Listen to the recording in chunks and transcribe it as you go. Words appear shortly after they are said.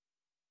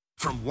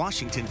From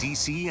Washington,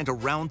 D.C. and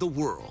around the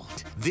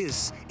world,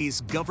 this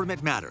is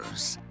Government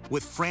Matters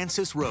with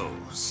Francis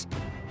Rose.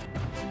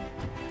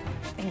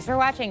 Thanks for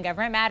watching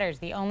Government Matters,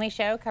 the only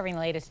show covering the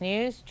latest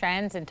news,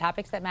 trends, and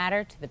topics that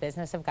matter to the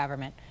business of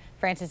government.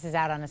 Francis is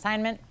out on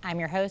assignment. I'm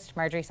your host,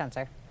 Marjorie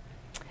Sunser.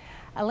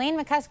 Elaine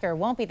McCusker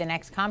won't be the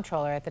next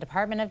comptroller at the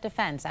Department of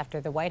Defense after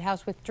the White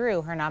House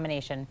withdrew her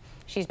nomination.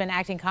 She's been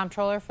acting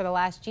comptroller for the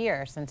last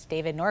year since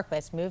David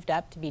Norquist moved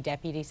up to be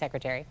deputy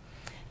secretary.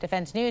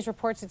 Defense News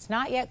reports it's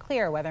not yet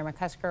clear whether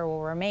McCusker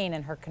will remain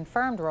in her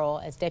confirmed role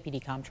as deputy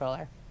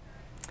comptroller.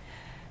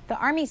 The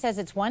Army says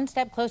it's one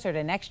step closer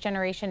to next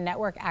generation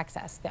network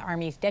access. The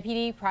Army's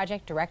Deputy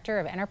Project Director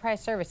of Enterprise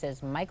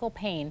Services, Michael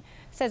Payne,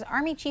 says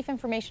Army Chief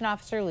Information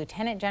Officer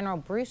Lieutenant General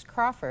Bruce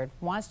Crawford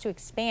wants to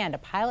expand a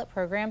pilot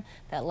program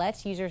that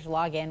lets users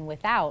log in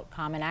without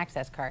common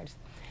access cards.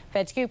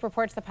 FedScoop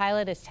reports the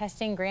pilot is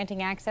testing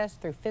granting access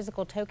through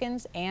physical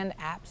tokens and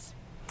apps.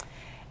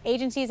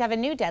 Agencies have a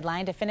new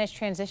deadline to finish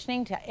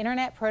transitioning to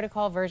Internet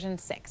Protocol version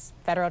 6.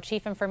 Federal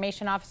Chief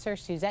Information Officer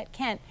Suzette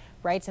Kent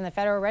writes in the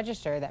Federal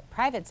Register that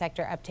private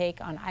sector uptake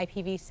on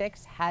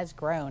IPv6 has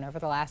grown over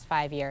the last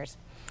 5 years.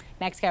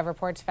 NextGov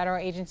reports federal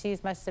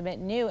agencies must submit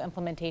new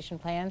implementation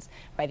plans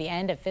by the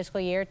end of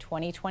fiscal year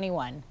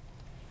 2021.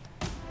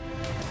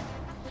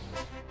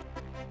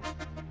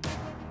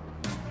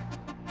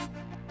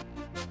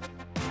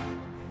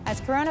 As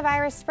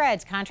coronavirus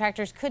spreads,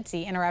 contractors could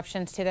see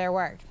interruptions to their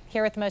work.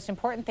 Here with the most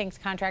important things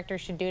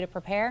contractors should do to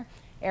prepare,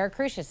 Eric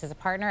Crusius is a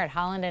partner at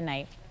Holland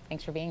Knight.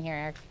 Thanks for being here,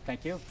 Eric.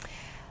 Thank you.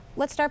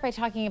 Let's start by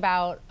talking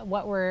about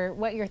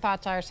what your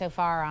thoughts are so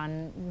far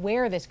on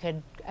where this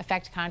could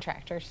affect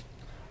contractors.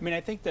 I mean,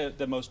 I think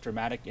the most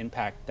dramatic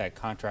impact that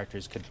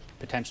contractors could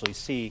potentially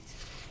see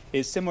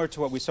is similar to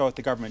what we saw with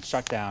the government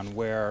shutdown,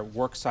 where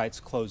work sites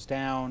closed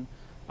down,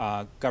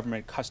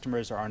 government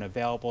customers are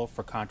unavailable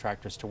for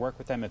contractors to work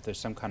with them if there's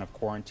some kind of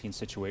quarantine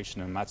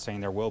situation. I'm not saying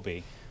there will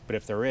be, but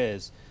if there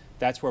is,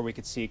 that's where we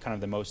could see kind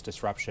of the most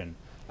disruption.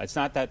 It's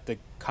not that the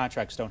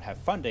contracts don't have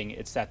funding,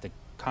 it's that the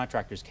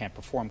contractors can't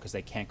perform because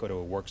they can't go to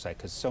a work site,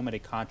 because so many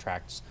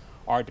contracts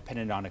are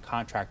dependent on a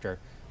contractor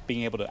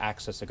being able to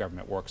access a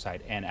government work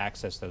site and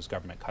access those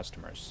government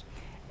customers.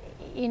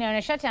 You know, in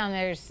a shutdown,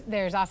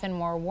 there's often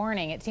more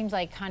warning. It seems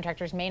like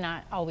contractors may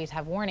not always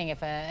have warning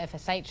if a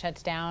site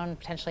shuts down,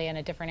 potentially in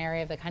a different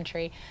area of the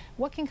country.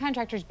 What can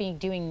contractors be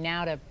doing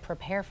now to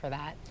prepare for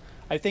that?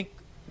 I think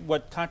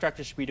what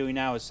contractors should be doing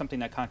now is something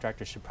that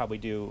contractors should probably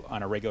do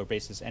on a regular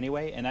basis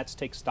anyway, and that's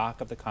take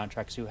stock of the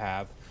contracts you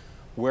have,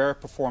 where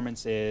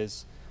performance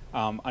is,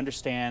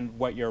 understand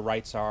what your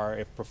rights are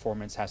if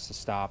performance has to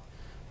stop,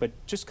 but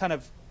just kind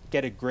of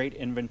get a great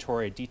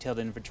inventory, a detailed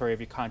inventory of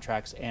your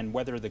contracts and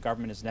whether the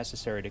government is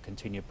necessary to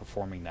continue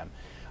performing them.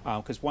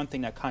 Because one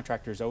thing that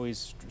contractors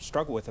always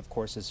struggle with, of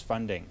course, is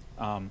funding.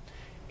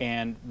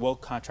 And will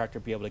contractor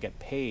be able to get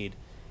paid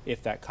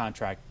if that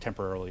contract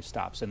temporarily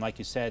stops? And like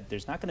you said,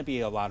 there's not going to be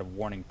a lot of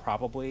warning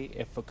probably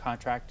if a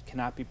contract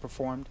cannot be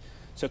performed.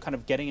 So kind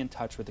of getting in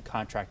touch with the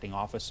contracting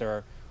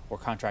officer or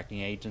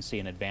contracting agency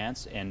in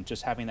advance and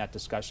just having that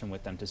discussion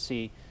with them to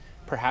see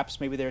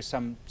perhaps maybe there's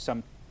some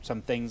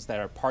things that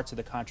are parts of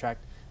the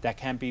contract that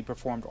can be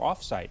performed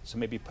off-site. So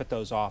maybe put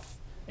those off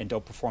and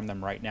don't perform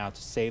them right now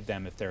to save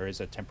them if there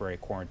is a temporary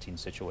quarantine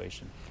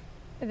situation.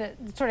 The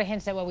sort of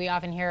hints at what we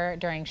often hear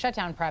during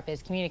shutdown prep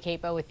is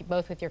communicate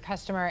both with your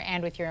customer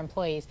and with your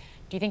employees.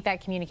 Do you think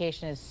that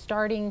communication is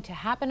starting to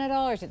happen at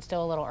all, or is it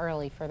still a little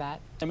early for that?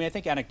 I mean, I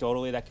think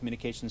anecdotally that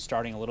communication is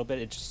starting a little bit.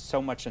 It's just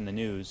so much in the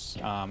news,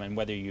 and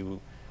whether you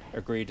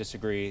agree,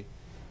 disagree,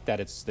 that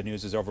the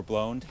news is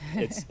overblown,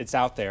 it's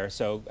out there.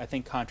 So I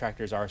think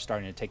contractors are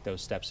starting to take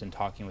those steps in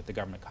talking with the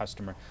government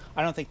customer.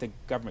 I don't think the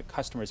government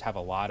customers have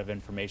a lot of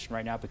information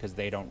right now because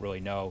they don't really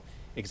know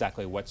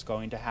exactly what's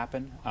going to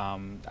happen,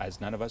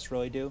 as none of us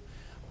really do.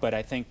 But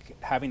I think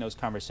having those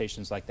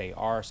conversations like they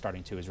are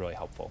starting to is really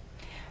helpful.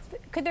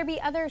 Could there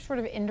be other sort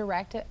of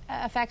indirect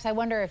effects? I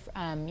wonder if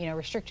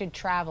restricted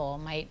travel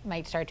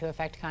might start to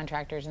affect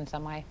contractors in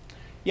some way.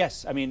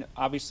 Yes, I mean,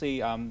 obviously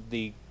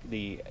the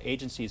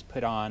agencies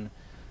put on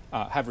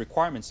have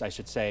requirements, I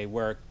should say,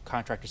 where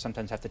contractors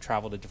sometimes have to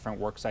travel to different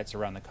work sites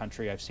around the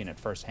country. I've seen it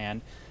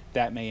firsthand.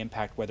 That may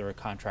impact whether a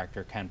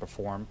contractor can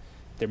perform.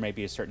 There may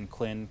be a certain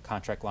CLIN,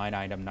 contract line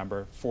item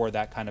number, for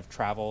that kind of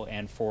travel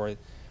and for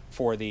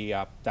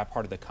that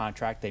part of the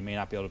contract. They may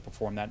not be able to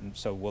perform that, and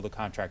so will the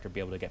contractor be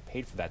able to get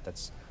paid for that?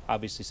 That's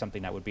obviously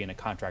something that would be in a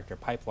contractor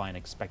pipeline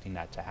expecting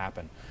that to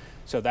happen.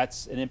 So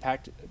that's an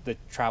impact. The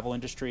travel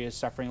industry is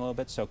suffering a little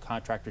bit, so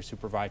contractors who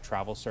provide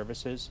travel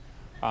services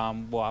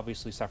will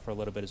obviously suffer a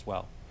little bit as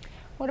well.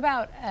 What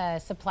about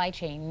supply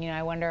chain?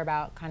 I wonder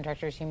about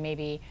contractors who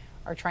maybe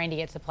are trying to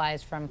get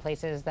supplies from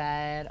places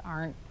that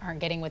aren't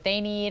getting what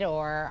they need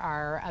or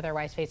are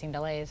otherwise facing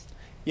delays.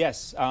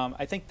 Yes,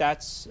 I think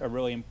that's a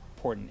really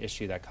important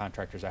issue that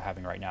contractors are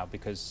having right now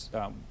because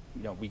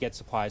we get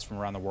supplies from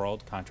around the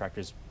world.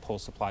 Contractors pull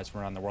supplies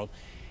from around the world,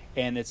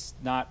 and it's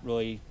not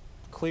really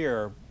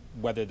clear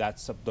whether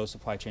those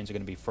supply chains are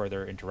going to be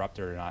further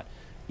interrupted or not.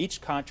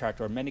 each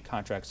contract, or many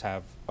contracts,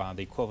 have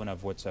the equivalent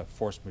of what's a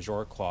force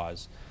majeure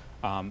clause.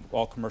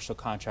 All commercial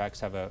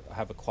contracts have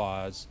a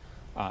clause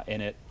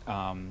in it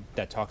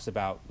that talks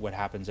about what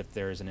happens if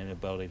there is an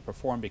inability to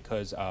perform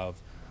because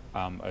of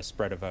a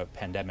spread of a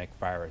pandemic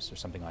virus or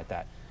something like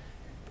that.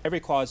 Every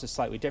clause is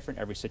slightly different.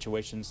 Every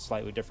situation is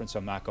slightly different, so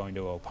I'm not going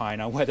to opine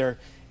on whether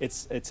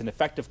it's an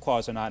effective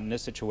clause or not in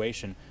this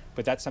situation,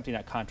 but that's something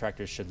that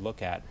contractors should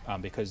look at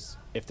because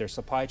if their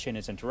supply chain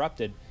is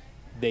interrupted,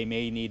 they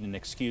may need an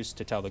excuse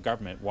to tell the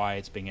government why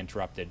it's being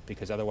interrupted,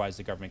 because otherwise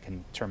the government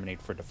can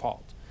terminate for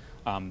default.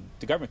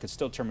 The government could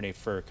still terminate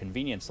for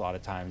convenience a lot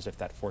of times if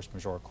that force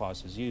majeure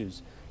clause is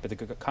used, but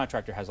the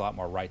contractor has a lot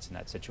more rights in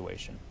that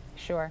situation.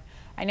 Sure.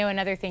 I know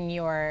another thing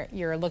you're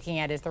looking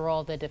at is the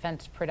role of the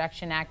Defense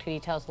Production Act. Could you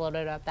tell us a little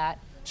bit about that?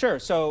 Sure.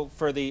 So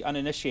for the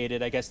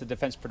uninitiated, I guess the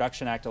Defense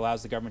Production Act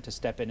allows the government to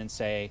step in and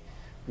say,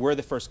 we're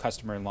the first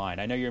customer in line.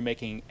 I know you're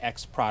making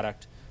X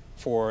product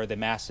for the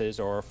masses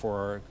or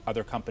for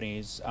other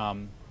companies,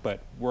 but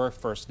we're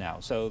first now.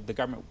 So the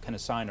government can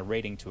assign a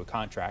rating to a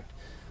contract.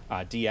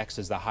 DX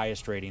is the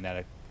highest rating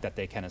that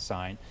they can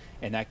assign,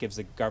 and that gives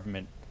the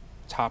government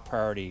top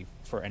priority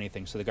for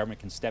anything. So the government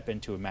can step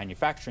into a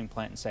manufacturing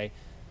plant and say,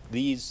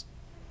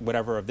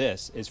 whatever of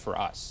this is for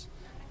us,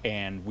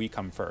 and we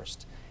come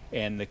first.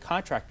 And the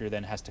contractor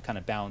then has to kind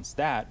of balance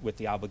that with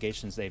the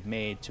obligations they've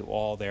made to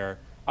all their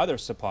other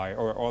supplier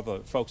or all the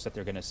folks that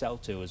they're going to sell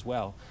to as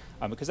well,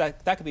 because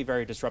that could be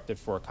very disruptive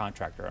for a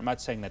contractor. I'm not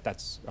saying that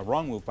that's a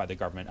wrong move by the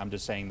government. I'm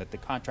just saying that the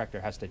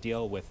contractor has to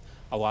deal with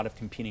a lot of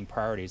competing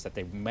priorities that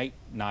they might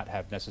not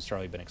have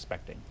necessarily been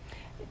expecting.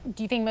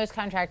 Do you think most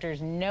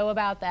contractors know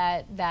about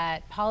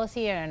that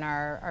policy and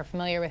are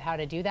familiar with how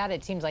to do that?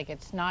 It seems like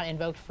it's not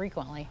invoked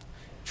frequently.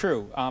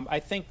 True.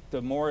 I think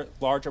the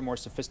larger, more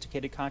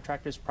sophisticated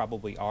contractors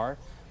probably are,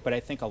 but I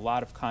think a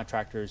lot of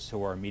contractors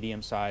who are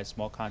medium-sized,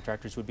 small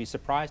contractors would be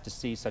surprised to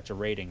see such a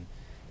rating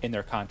in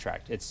their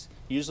contract. It's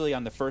usually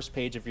on the first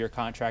page of your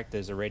contract.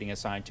 There's a rating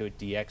assigned to it,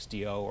 DX,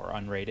 DO, or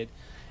unrated,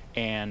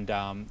 and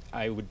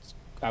I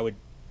would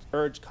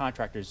urge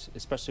contractors,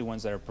 especially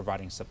ones that are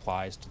providing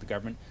supplies to the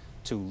government,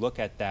 to look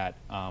at that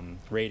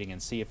rating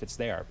and see if it's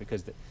there,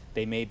 because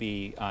they may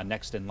be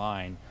next in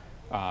line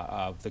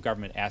of the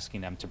government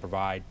asking them to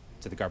provide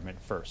to the government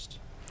first.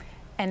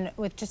 And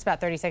with just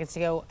about 30 seconds to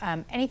go,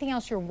 anything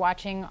else you're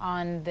watching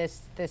on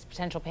this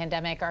potential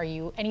pandemic?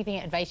 Anything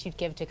advice you'd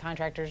give to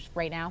contractors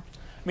right now?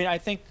 I mean, I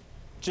think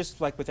just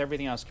like with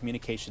everything else,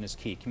 communication is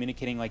key.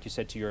 Communicating, like you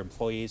said, to your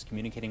employees,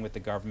 communicating with the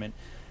government,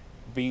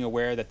 being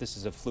aware that this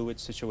is a fluid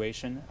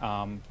situation.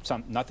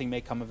 Nothing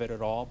may come of it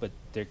at all, but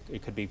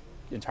it could be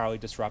entirely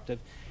disruptive.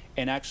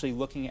 And actually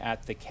looking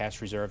at the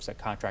cash reserves that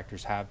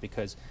contractors have,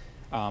 because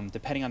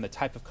depending on the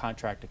type of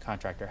contract a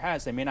contractor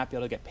has, they may not be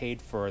able to get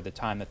paid for the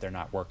time that they're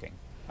not working.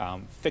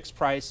 Fixed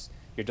price,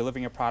 you're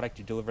delivering a product,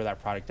 you deliver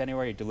that product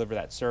anyway, you deliver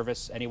that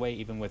service anyway,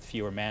 even with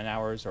fewer man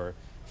hours or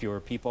fewer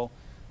people.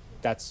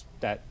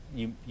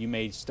 You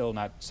may still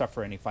not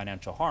suffer any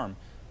financial harm,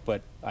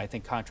 but I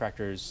think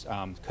contractors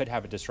could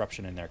have a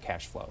disruption in their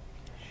cash flow.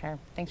 Sure.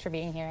 Thanks for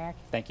being here, Eric.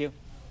 Thank you.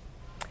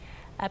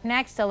 Up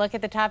next, a look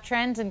at the top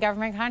trends in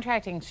government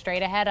contracting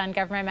straight ahead on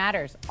Government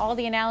Matters. All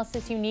the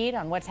analysis you need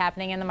on what's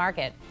happening in the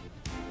market.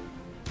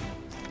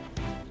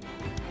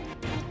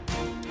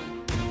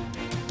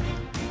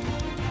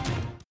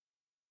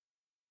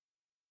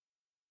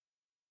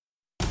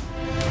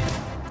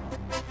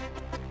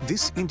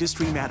 This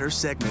Industry Matters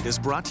segment is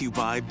brought to you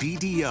by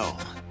BDO.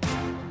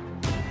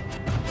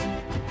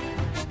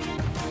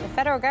 The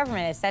federal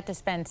government is set to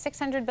spend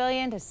 $600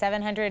 billion to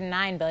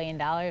 $709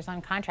 billion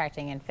on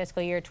contracting in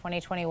fiscal year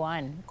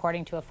 2021,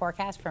 according to a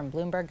forecast from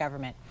Bloomberg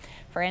Government.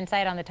 For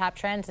insight on the top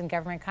trends in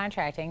government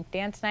contracting,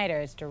 Dan Snyder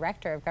is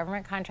Director of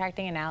Government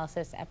Contracting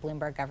Analysis at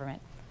Bloomberg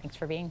Government. Thanks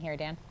for being here,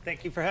 Dan.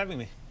 Thank you for having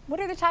me. What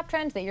are the top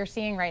trends that you're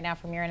seeing right now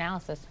from your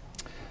analysis?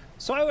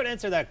 So I would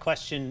answer that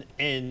question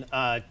in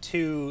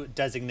two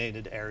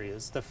designated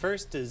areas. The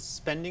first is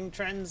spending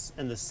trends,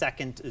 and the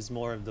second is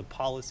more of the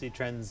policy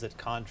trends that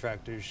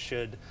contractors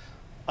should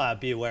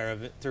be aware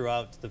of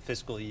throughout the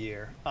fiscal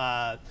year.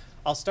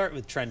 I'll start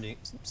with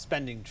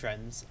spending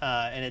trends.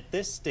 And at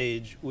this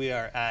stage, we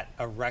are at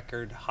a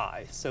record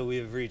high. So we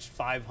have reached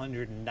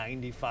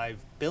 $595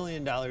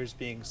 billion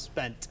being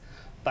spent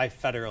by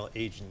federal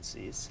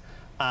agencies.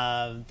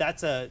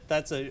 That's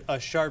a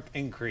sharp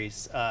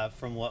increase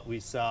from what we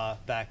saw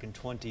back in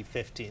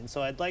 2015.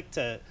 So I'd like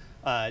to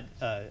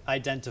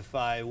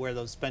identify where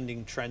those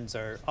spending trends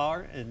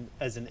are and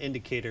as an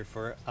indicator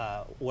for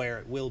where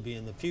it will be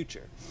in the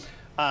future.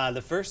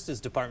 The first is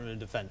Department of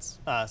Defense.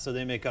 So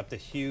they make up the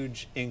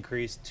huge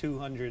increase,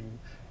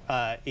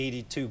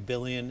 $282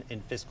 billion in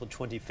fiscal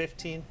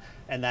 2015,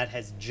 and that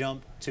has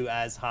jumped to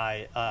as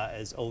high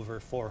as over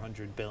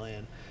 $400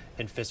 billion.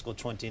 in fiscal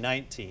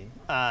 2019.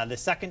 The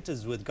second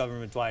is with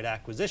government-wide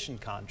acquisition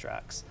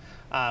contracts.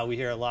 We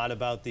hear a lot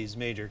about these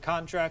major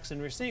contracts,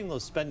 and we're seeing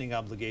those spending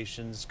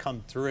obligations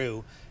come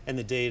through in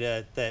the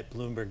data that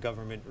Bloomberg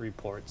Government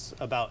reports.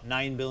 About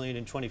 $9 billion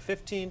in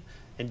 2015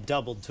 and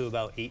doubled to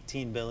about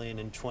 $18 billion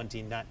in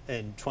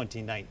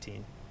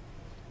 2019.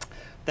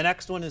 The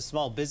next one is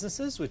small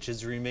businesses, which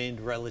has remained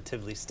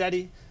relatively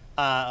steady,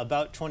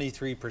 about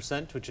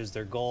 23%, which is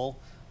their goal,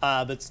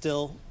 but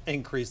still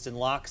increased in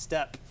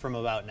lockstep from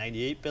about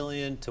 $98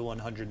 billion to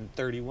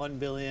 $131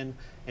 billion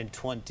in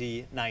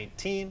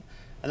 2019.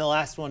 And the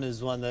last one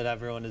is one that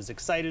everyone is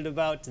excited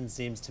about and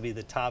seems to be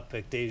the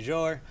topic du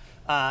jour,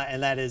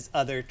 and that is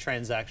other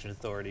transaction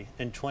authority.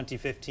 In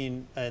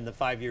 2015, in the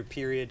 5-year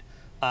period,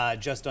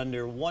 just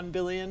under $1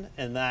 billion,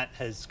 and that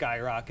has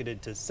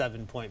skyrocketed to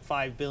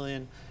 $7.5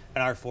 billion.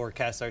 And our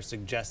forecasts are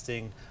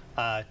suggesting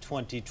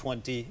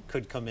 2020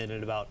 could come in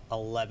at about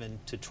 $11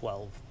 to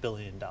 $12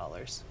 billion.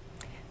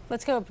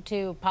 Let's go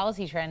to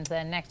policy trends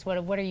then next. What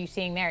are you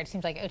seeing there? It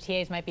seems like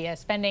OTAs might be a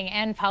spending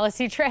and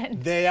policy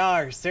trend. They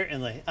are,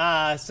 certainly.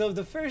 So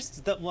the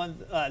first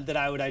one that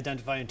I would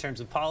identify in terms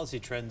of policy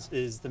trends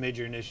is the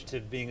major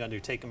initiative being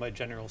undertaken by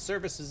General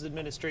Services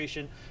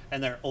Administration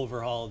and their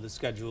overhaul of the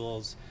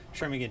schedules,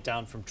 trimming it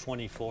down from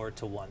 24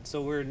 to 1.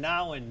 So we're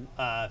now in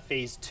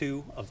phase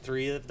 2 of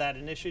 3 of that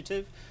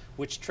initiative,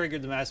 which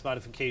triggered the mass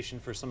modification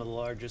for some of the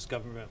largest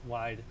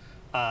government-wide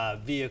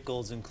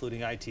vehicles,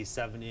 including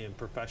IT-70 and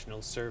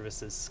professional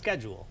services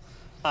schedule.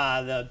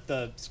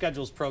 The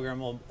schedules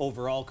program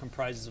overall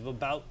comprises of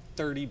about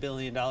 $30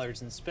 billion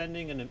in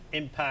spending, and it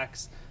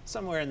impacts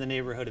somewhere in the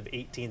neighborhood of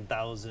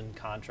 18,000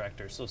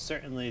 contractors. So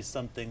certainly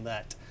something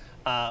that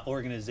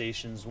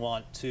organizations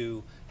want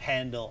to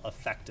handle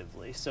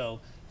effectively.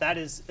 So that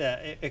is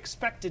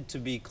expected to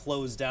be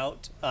closed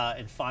out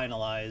and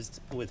finalized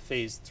with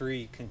phase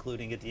 3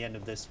 concluding at the end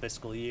of this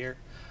fiscal year.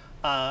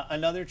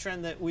 Another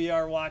trend that we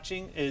are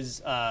watching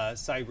is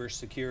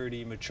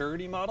cybersecurity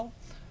maturity model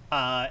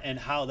and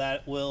how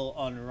that will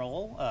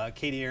unroll.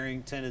 Katie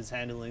Arrington is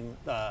handling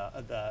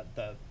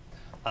the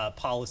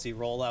policy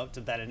rollout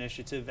of that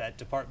initiative at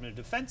Department of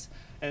Defense,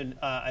 and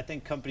I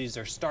think companies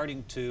are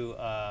starting to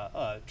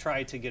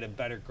try to get a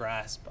better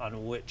grasp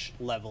on which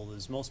level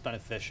is most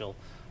beneficial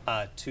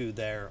to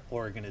their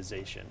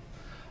organization.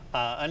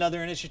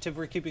 Another initiative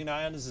we're keeping an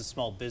eye on is the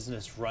Small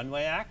Business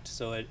Runway Act.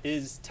 So it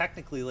is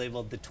technically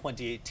labeled the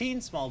 2018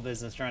 Small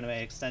Business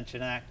Runway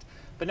Extension Act,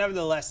 but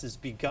nevertheless is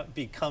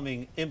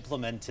becoming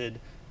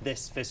implemented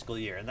this fiscal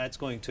year. And that's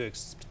going to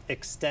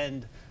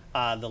extend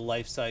the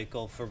life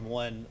cycle from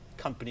when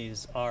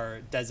companies are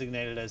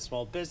designated as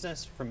small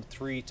business from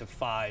 3 to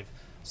 5,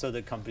 so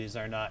that companies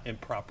are not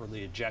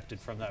improperly ejected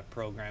from that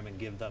program and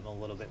give them a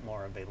little bit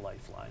more of a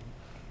lifeline.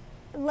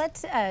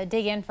 Let's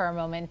dig in for a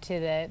moment to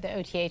the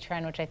OTA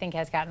trend, which I think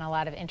has gotten a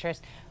lot of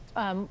interest.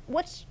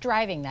 What's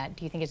driving that?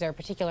 Do you think is there a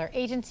particular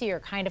agency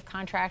or kind of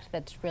contract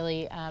that's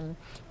really,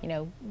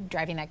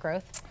 driving that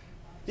growth?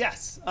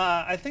 Yes,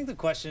 I think the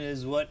question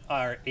is, what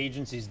are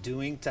agencies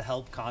doing to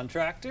help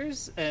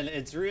contractors? And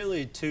it's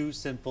really 2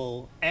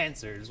 simple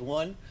answers.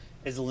 1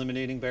 is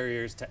eliminating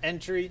barriers to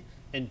entry,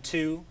 and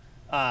 2,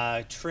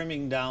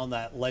 trimming down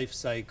that life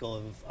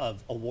cycle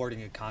of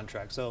awarding a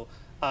contract. So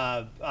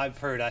I've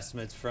heard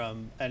estimates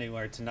from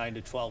anywhere to 9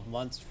 to 12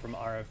 months from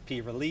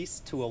RFP release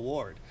to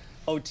award.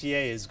 OTA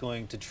is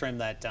going to trim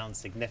that down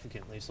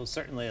significantly. So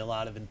certainly a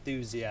lot of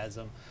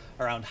enthusiasm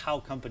around how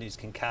companies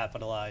can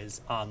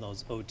capitalize on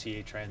those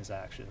OTA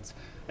transactions.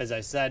 As I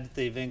said,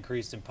 they've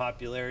increased in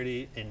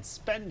popularity in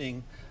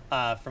spending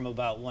from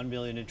about $1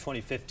 billion in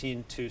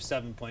 2015 to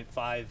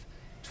 $7.5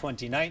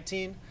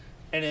 2019.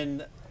 And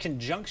in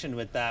conjunction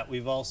with that,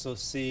 we've also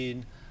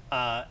seen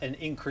an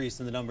increase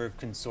in the number of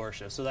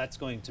consortia. So that's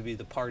going to be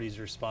the parties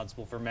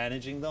responsible for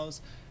managing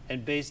those.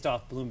 And based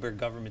off Bloomberg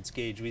Government's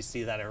gauge, we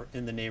see that are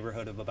in the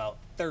neighborhood of about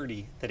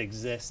 30 that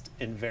exist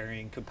in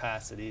varying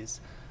capacities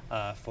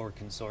for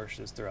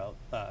consortia throughout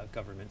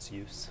government's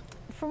use.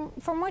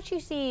 From what you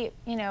see,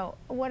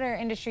 what are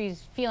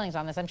industry's feelings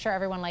on this? I'm sure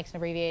everyone likes an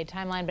abbreviated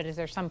timeline, but is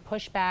there some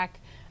pushback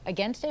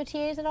against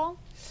OTAs at all?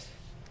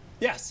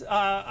 Yes,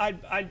 I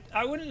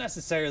wouldn't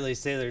necessarily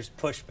say there's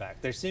pushback.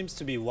 There seems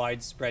to be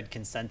widespread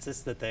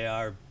consensus that they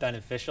are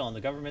beneficial on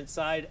the government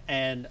side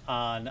and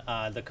on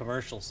the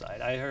commercial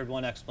side. I heard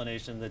one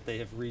explanation that they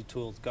have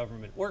retooled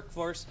government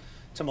workforce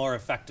to more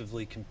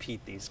effectively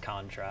compete these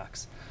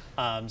contracts.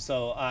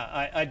 So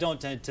I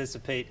don't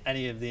anticipate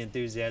any of the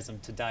enthusiasm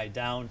to die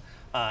down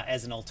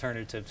as an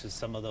alternative to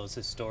some of those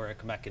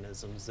historic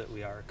mechanisms that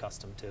we are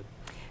accustomed to.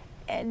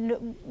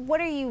 And what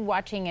are you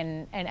watching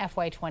in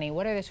FY20?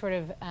 What are the sort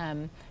of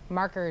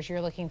markers you're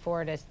looking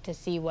for to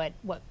see what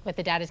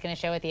the data is going to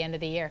show at the end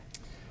of the year?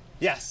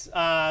 Yes,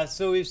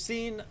 so we've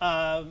seen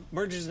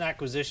mergers and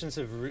acquisitions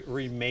have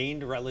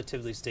remained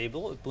relatively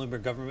stable. At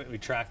Bloomberg Government, we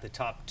track the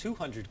top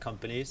 200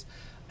 companies.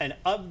 And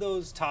of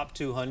those top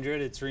 200,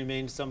 it's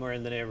remained somewhere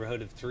in the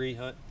neighborhood of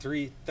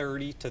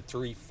 330 to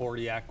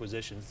 340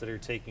 acquisitions that are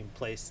taking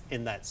place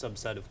in that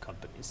subset of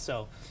companies.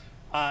 So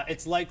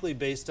It's likely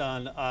based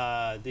on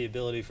the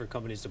ability for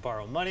companies to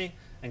borrow money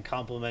and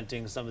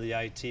complementing some of the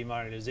IT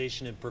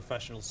modernization and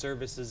professional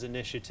services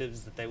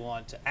initiatives that they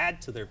want to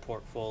add to their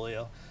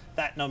portfolio.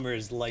 That number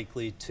is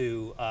likely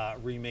to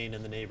remain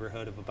in the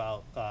neighborhood of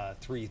about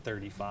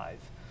 335.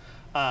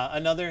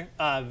 Another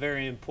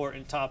very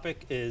important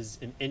topic is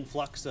an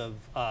influx of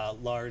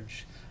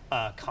large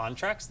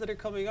contracts that are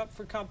coming up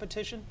for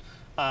competition.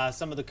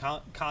 Some of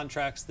the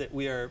contracts that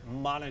we are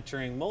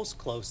monitoring most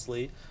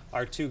closely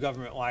are 2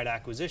 government-wide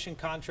acquisition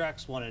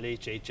contracts, one at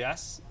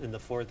HHS in the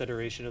 4th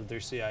iteration of their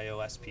CIO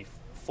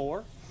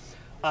SP4.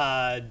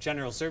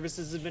 General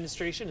Services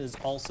Administration is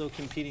also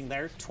competing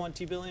their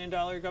 $20 billion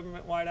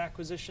government-wide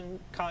acquisition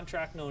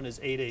contract known as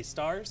 8A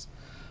STARS.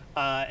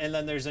 And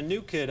then there's a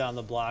new kid on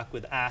the block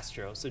with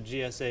Astro. So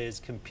GSA is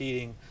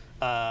competing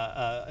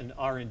an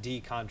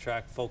R&D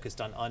contract focused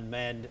on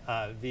unmanned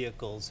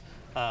vehicles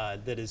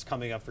that is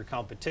coming up for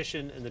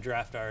competition, and the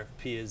draft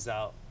RFP is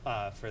out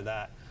for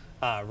that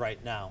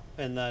right now.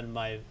 And then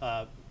my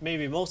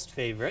maybe most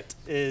favorite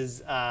is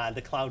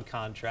the cloud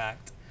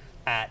contract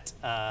at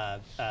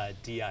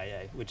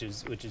DIA, which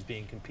is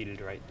being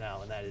competed right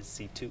now, and that is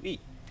C2E.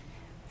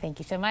 Thank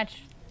you so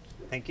much.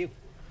 Thank you.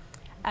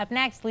 Up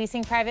next,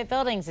 leasing private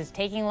buildings is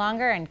taking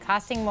longer and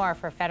costing more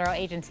for federal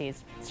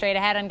agencies. Straight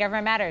ahead on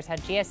Government Matters, how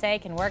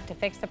GSA can work to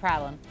fix the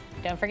problem.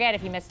 Don't forget,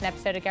 if you missed an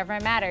episode of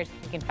Government Matters,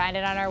 you can find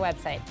it on our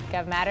website,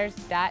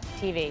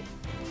 govmatters.tv.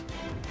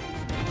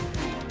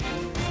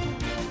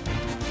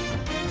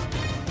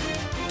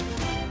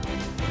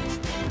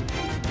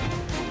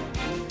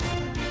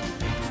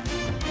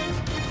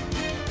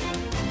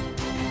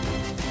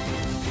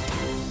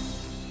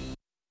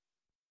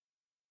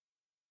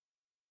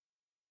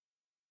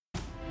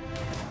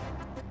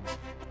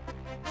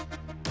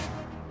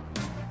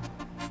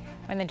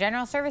 When the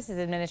General Services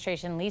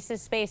Administration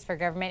leases space for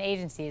government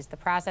agencies, the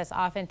process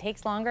often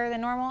takes longer than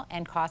normal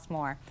and costs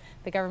more.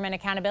 The Government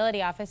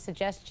Accountability Office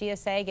suggests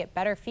GSA get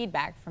better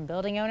feedback from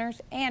building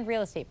owners and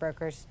real estate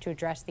brokers to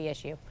address the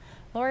issue.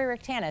 Lori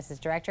Rectanus is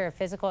Director of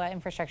Physical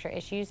Infrastructure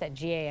Issues at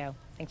GAO.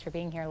 Thanks for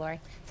being here, Lori.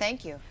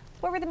 Thank you.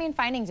 What were the main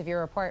findings of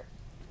your report?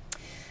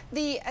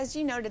 As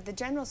you noted, the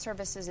General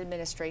Services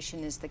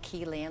Administration is the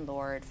key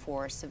landlord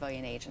for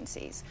civilian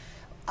agencies.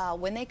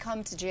 When they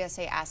come to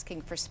GSA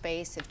asking for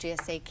space, if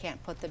GSA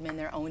can't put them in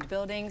their owned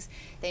buildings,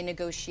 they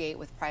negotiate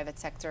with private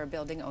sector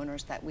building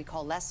owners that we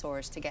call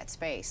lessors to get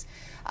space.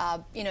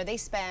 They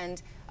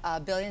spend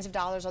billions of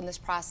dollars on this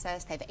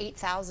process. They have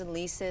 8,000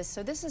 leases.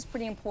 So this is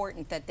pretty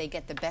important that they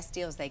get the best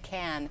deals they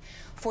can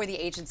for the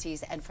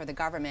agencies and for the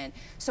government.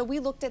 So we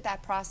looked at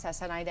that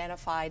process and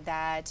identified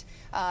that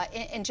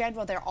in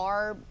general there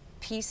are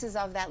pieces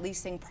of that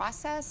leasing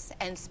process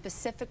and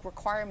specific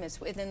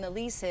requirements within the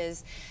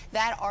leases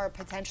that are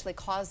potentially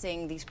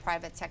causing these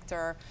private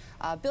sector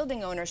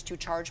building owners to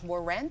charge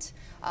more rent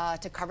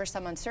to cover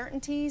some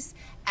uncertainties,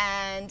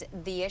 and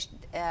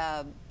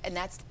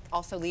that's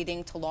also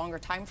leading to longer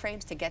time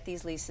frames to get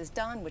these leases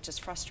done, which is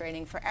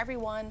frustrating for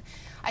everyone.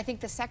 I think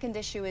the second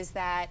issue is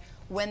that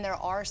when there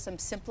are some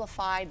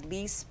simplified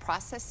lease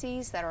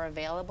processes that are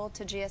available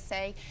to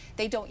GSA,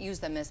 they don't use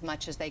them as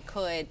much as they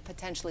could,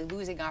 potentially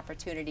losing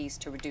opportunities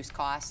to reduce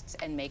costs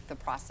and make the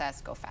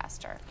process go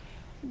faster.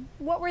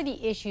 What were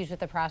the issues with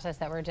the process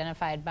that were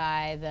identified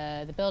by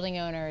the building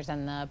owners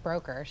and the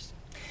brokers?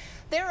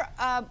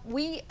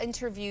 We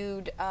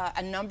interviewed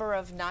a number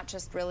of not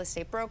just real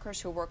estate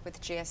brokers who work with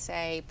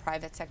GSA,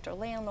 private sector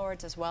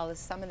landlords, as well as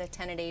some of the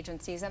tenant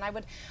agencies, and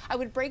I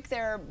would break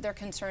their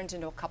concerns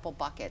into a couple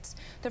buckets.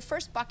 The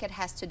first bucket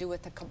has to do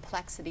with the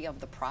complexity of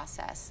the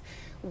process.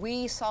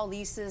 We saw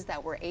leases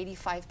that were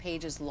 85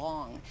 pages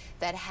long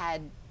that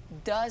had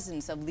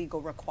dozens of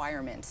legal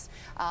requirements.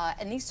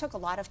 And these took a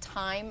lot of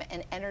time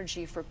and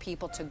energy for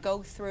people to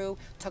go through,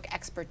 took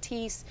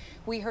expertise.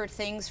 We heard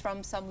things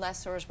from some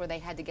lessors where they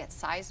had to get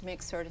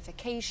seismic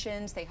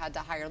certifications, they had to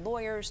hire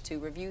lawyers to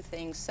review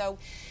things. So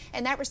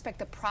in that respect,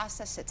 the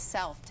process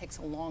itself takes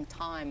a long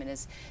time and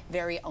is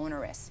very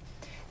onerous.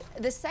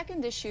 The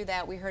second issue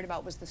that we heard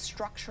about was the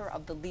structure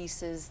of the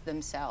leases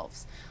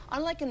themselves.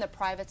 Unlike in the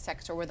private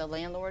sector where the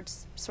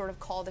landlords sort of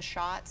call the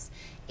shots,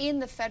 in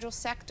the federal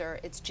sector,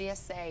 it's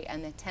GSA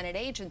and the tenant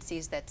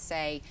agencies that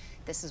say,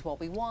 this is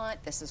what we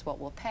want, this is what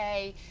we'll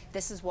pay,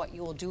 this is what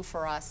you will do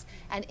for us.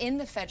 And in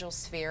the federal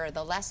sphere,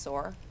 the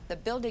lessor, the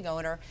building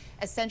owner,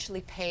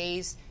 essentially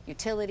pays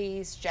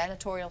utilities,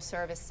 janitorial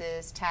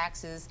services,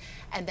 taxes,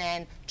 and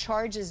then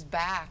charges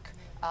back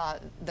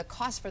the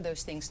cost for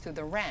those things through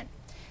the rent.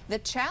 The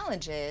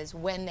challenge is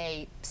when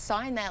they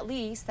sign that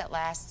lease that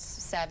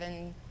lasts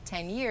 7-10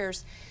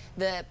 years,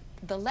 the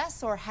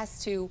lessor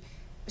has to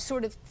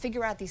sort of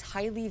figure out these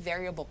highly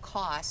variable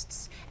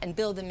costs and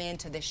build them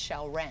into this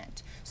shell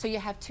rent. So you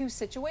have two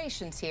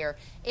situations here.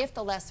 If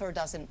the lessor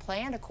doesn't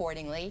plan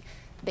accordingly,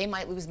 they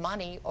might lose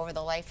money over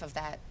the life of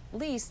that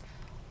lease.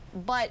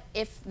 But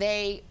if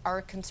they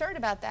are concerned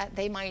about that,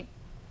 they might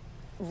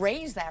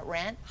raise that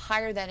rent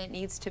higher than it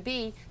needs to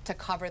be to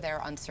cover their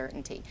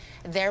uncertainty,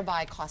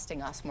 thereby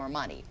costing us more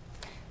money.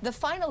 The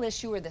final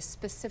issue are the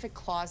specific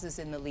clauses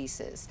in the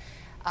leases.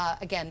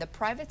 Again, the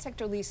private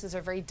sector leases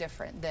are very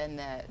different than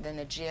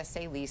the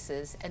GSA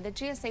leases, and the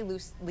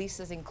GSA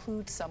leases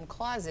include some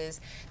clauses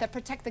that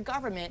protect the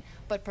government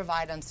but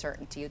provide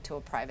uncertainty to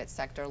a private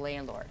sector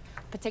landlord.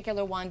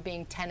 Particular one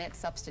being tenant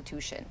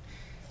substitution.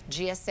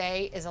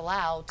 GSA is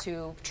allowed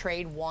to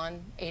trade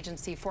one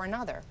agency for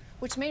another,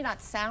 which may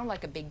not sound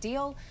like a big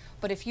deal,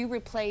 but if you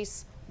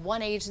replace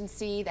one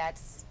agency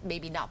that's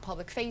maybe not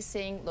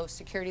public-facing, low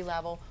security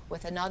level,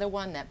 with another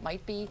one that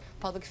might be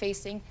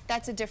public-facing,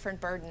 that's a different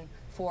burden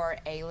for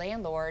a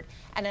landlord.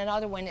 And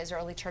another one is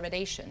early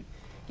termination.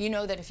 You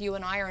know that if you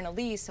and I are in a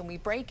lease and we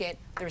break it,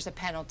 there's a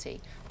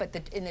penalty. But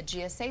in the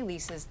GSA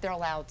leases, they're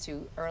allowed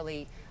to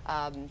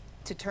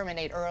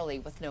terminate early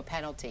with no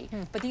penalty.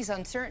 But these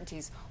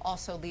uncertainties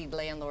also lead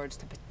landlords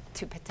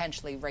to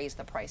potentially raise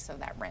the price of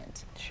that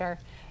rent. Sure.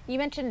 You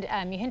mentioned,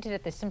 you hinted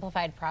at the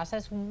simplified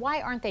process.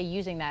 Why aren't they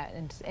using that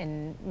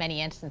in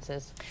many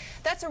instances?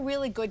 That's a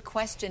really good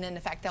question, and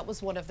in fact, that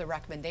was one of the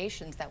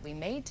recommendations that we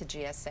made to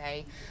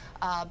GSA.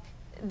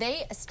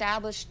 They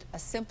established a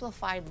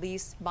simplified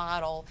lease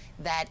model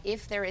that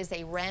if there is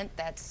a rent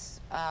that's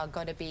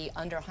going to be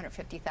under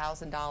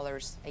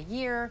 $150,000 a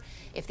year,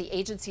 if the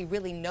agency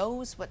really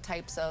knows what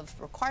types of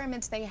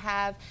requirements they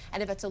have,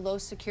 and if it's a low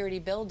security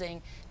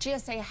building,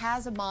 GSA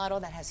has a model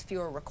that has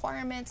fewer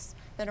requirements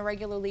than a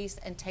regular lease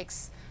and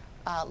takes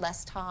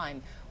less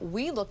time.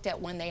 We looked at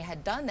when they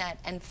had done that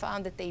and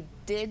found that they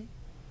did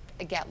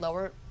get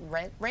lower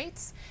rent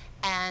rates,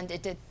 and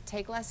it did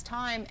take less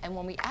time. And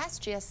when we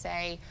asked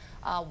GSA,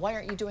 why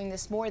aren't you doing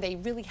this more, they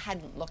really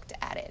hadn't looked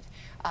at it.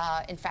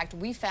 In fact,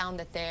 we found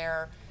that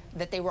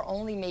they were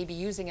only maybe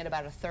using it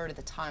about a third of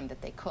the time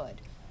that they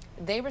could.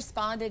 They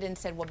responded and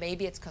said, well,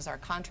 maybe it's because our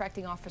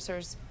contracting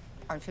officers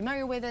aren't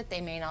familiar with it, they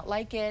may not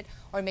like it,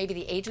 or maybe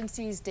the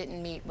agencies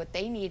didn't meet what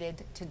they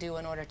needed to do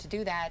in order to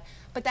do that.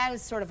 But that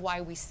is sort of why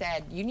we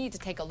said you need to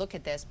take a look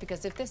at this,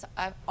 because if this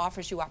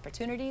offers you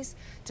opportunities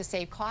to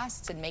save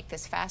costs and make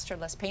this faster,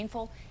 less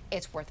painful,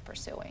 it's worth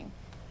pursuing.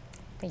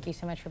 Thank you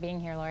so much for being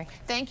here, Lori.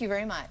 Thank you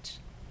very much.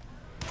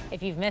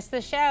 If you've missed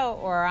the show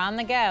or are on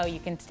the go, you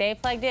can stay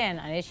plugged in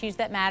on issues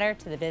that matter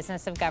to the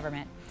business of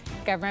government.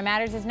 Government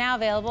Matters is now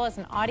available as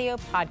an audio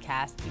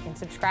podcast. You can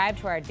subscribe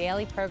to our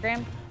daily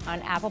program on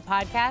Apple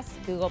Podcasts,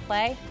 Google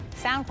Play,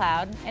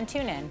 SoundCloud, and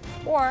TuneIn,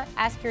 or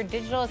ask your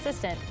digital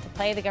assistant to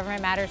play the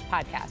Government Matters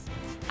podcast.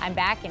 I'm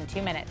back in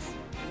 2 minutes.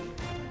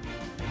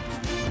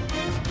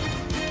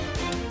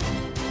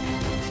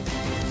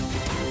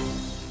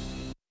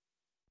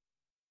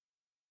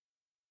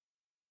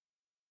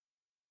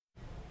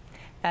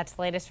 That's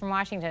the latest from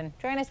Washington.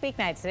 Join us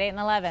weeknights at 8 and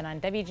 11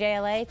 on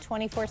WJLA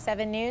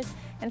 24/7 News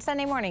and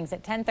Sunday mornings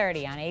at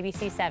 10:30 on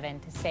ABC 7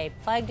 to stay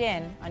plugged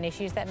in on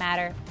issues that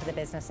matter to the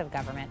business of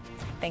government.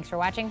 Thanks for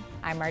watching.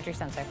 I'm Marjorie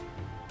Sunser.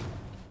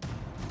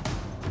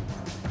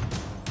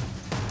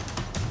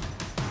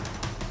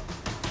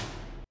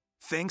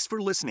 Thanks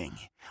for listening.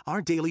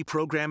 Our daily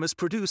program is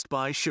produced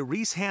by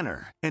Charisse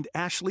Hanner and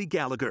Ashley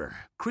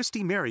Gallagher.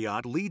 Christy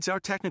Marriott leads our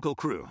technical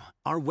crew.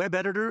 Our web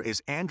editor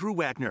is Andrew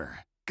Wagner.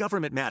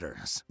 Government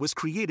Matters was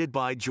created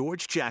by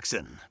George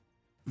Jackson.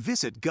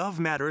 Visit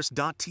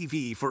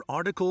govmatters.tv for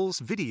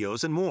articles,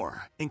 videos, and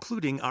more,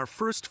 including our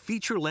first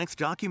feature-length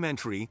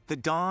documentary, The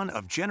Dawn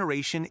of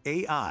Generation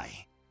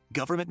AI.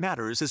 Government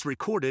Matters is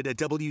recorded at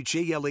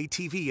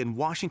WJLA-TV in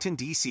Washington,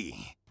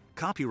 D.C.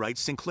 Copyright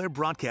Sinclair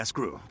Broadcast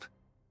Group.